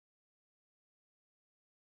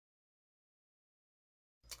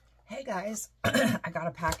Hey guys, I got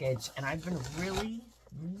a package and I've been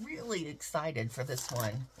really excited for this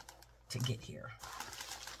one to get here.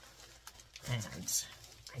 And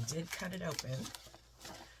I did cut it open.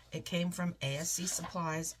 It came from ASC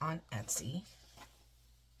Supplies on Etsy.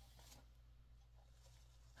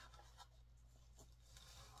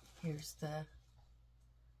 Here's the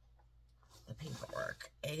paperwork.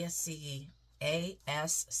 ASC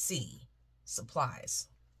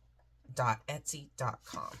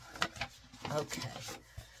Supplies.etsy.com. Okay,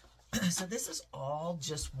 so this is all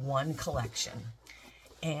just one collection.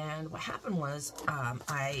 And what happened was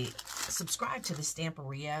I subscribed to the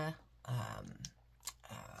Stamperia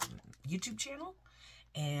YouTube channel,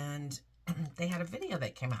 and they had a video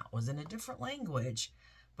that came out. It was in a different language,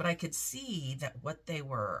 but I could see that what they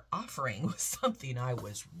were offering was something I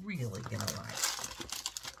was really gonna like.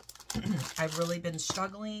 I've really been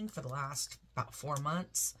struggling for the last about 4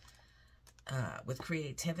 months with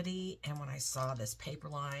creativity, and when I saw this paper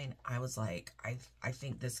line, I was like, I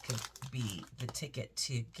think this could be the ticket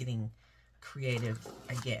to getting creative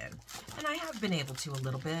again. And I have been able to a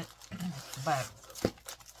little bit, but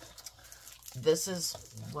this is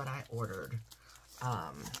what I ordered.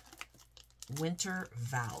 Winter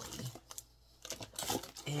Valley.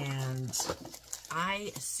 And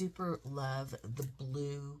I super love the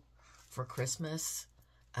blue for Christmas.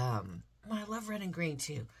 Well, I love red and green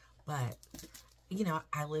too, but you know,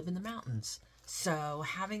 I live in the mountains, so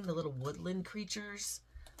having the little woodland creatures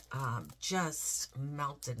just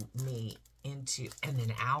melted me into, and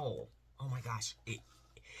an owl. Oh my gosh.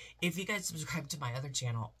 If you guys subscribe to my other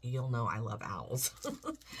channel, you'll know I love owls.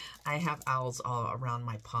 I have owls all around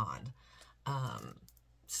my pond.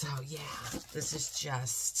 So yeah, this is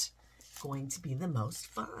just going to be the most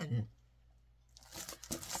fun.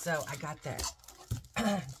 So I got that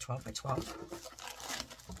 12 by 12.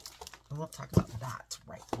 I won't talk about that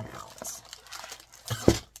right now.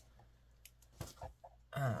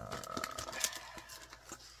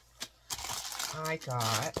 I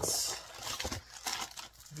got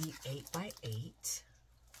the 8 by 8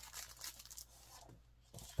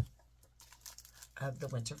 of the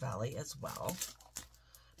Winter Valley as well,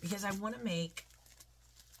 because I want to make,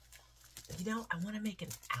 you know, I want to make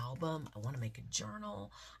an album, I want to make a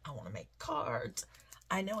journal, I want to make cards.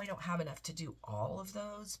 I know I don't have enough to do all of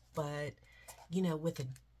those, but you know, with a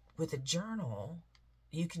journal,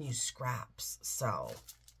 you can use scraps. So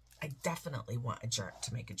I definitely want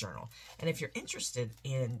to make a journal. And if you're interested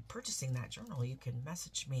in purchasing that journal, you can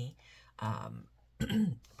message me,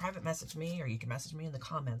 private message me, or you can message me in the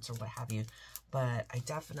comments or what have you. But I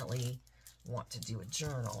definitely want to do a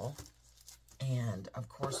journal. And of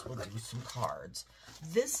course, we'll do some cards.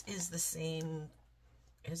 This is the same,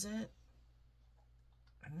 is it?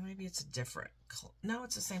 Maybe it's a different, no,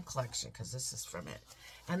 it's the same collection because this is from it.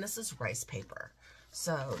 And this is rice paper.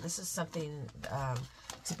 So this is something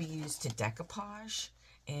to be used to decoupage.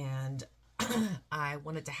 And I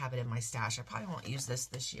wanted to have it in my stash. I probably won't use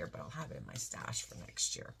this year, but I'll have it in my stash for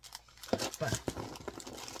next year. But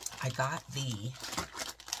I got the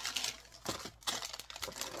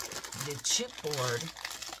chipboard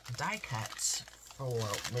die cuts for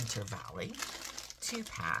Winter Valley. 2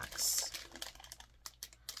 packs.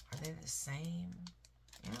 Are they the same?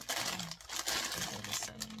 Yep. Are they the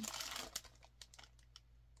same?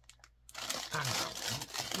 I don't know.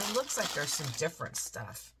 It looks like there's some different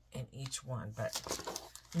stuff in each one, but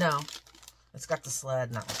no. It's got the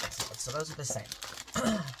sled, not like the sled. So those are the same.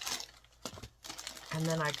 And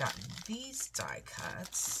then I got these die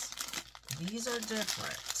cuts. These are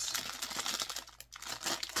different.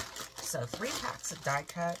 So 3 packs of die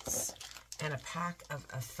cuts and a pack of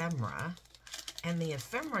ephemera. And the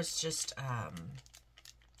ephemera is just,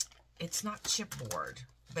 it's not chipboard,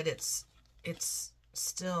 but it's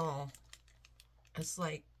still, it's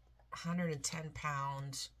like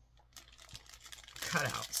 110-pound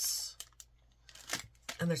cutouts.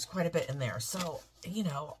 And there's quite a bit in there. So, you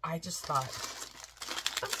know, I just thought,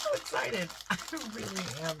 I'm so excited. I really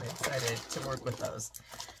am excited to work with those.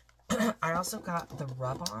 I also got the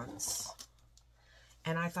rub-ons.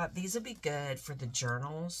 And I thought these would be good for the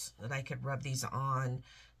journals, that I could rub these on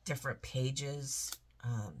different pages,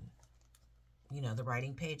 you know, the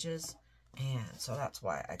writing pages. And so that's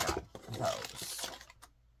why I got those.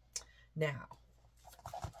 Now,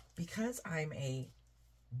 because I'm a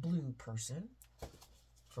blue person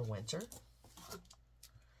for winter,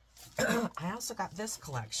 I also got this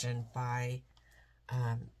collection by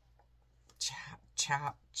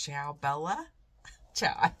Ciao Bella.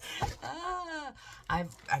 Ciao.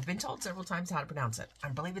 I've been told several times how to pronounce it. I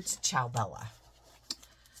believe it's Ciao Bella.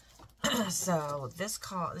 So this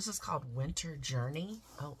is called Winter Journey.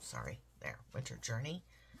 Oh, sorry. There, Winter Journey.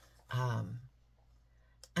 I'm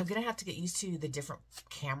going to have to get used to the different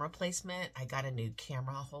camera placement. I got a new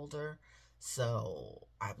camera holder, so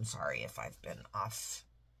I'm sorry if I've been off.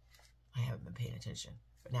 I haven't been paying attention,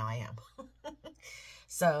 but now I am.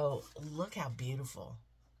 So look how beautiful.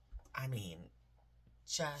 I mean,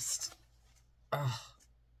 just, oh,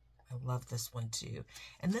 I love this one too.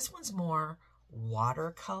 And this one's more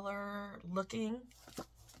watercolor looking.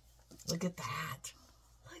 Look at that.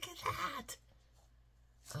 Look at that.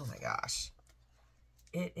 Oh my gosh.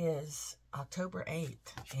 It is October 8th,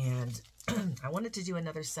 and I wanted to do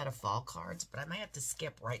another set of fall cards, but I might have to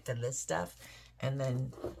skip right to this stuff, and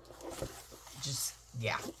then just,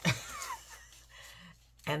 yeah.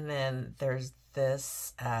 And then there's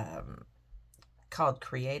this called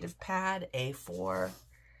Creative Pad A4,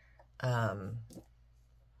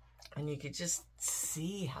 and you could just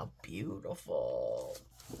see how beautiful.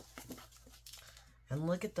 And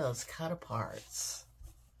look at those cut aparts.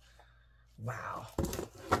 Wow.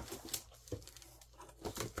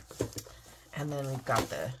 And then we've got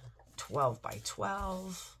the 12 by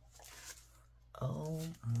 12. Oh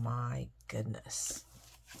my goodness.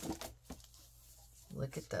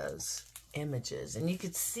 Look at those images. And you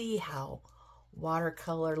could see how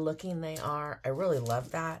watercolor looking they are. I really love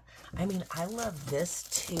that. I mean, I love this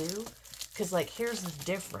too, because like, here's the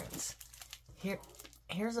difference.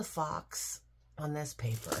 Here's a fox on this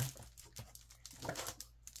paper.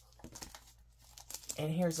 And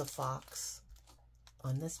here's a fox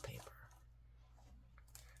on this paper.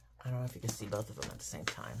 I don't know if you can see both of them at the same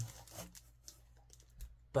time.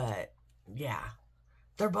 But, yeah.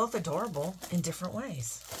 They're both adorable in different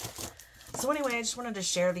ways. So anyway, I just wanted to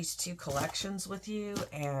share these two collections with you.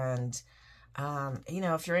 And, you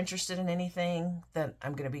know, if you're interested in anything that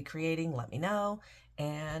I'm going to be creating, let me know.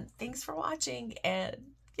 And thanks for watching. And,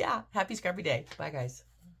 yeah, happy Scrappy Day. Bye, guys.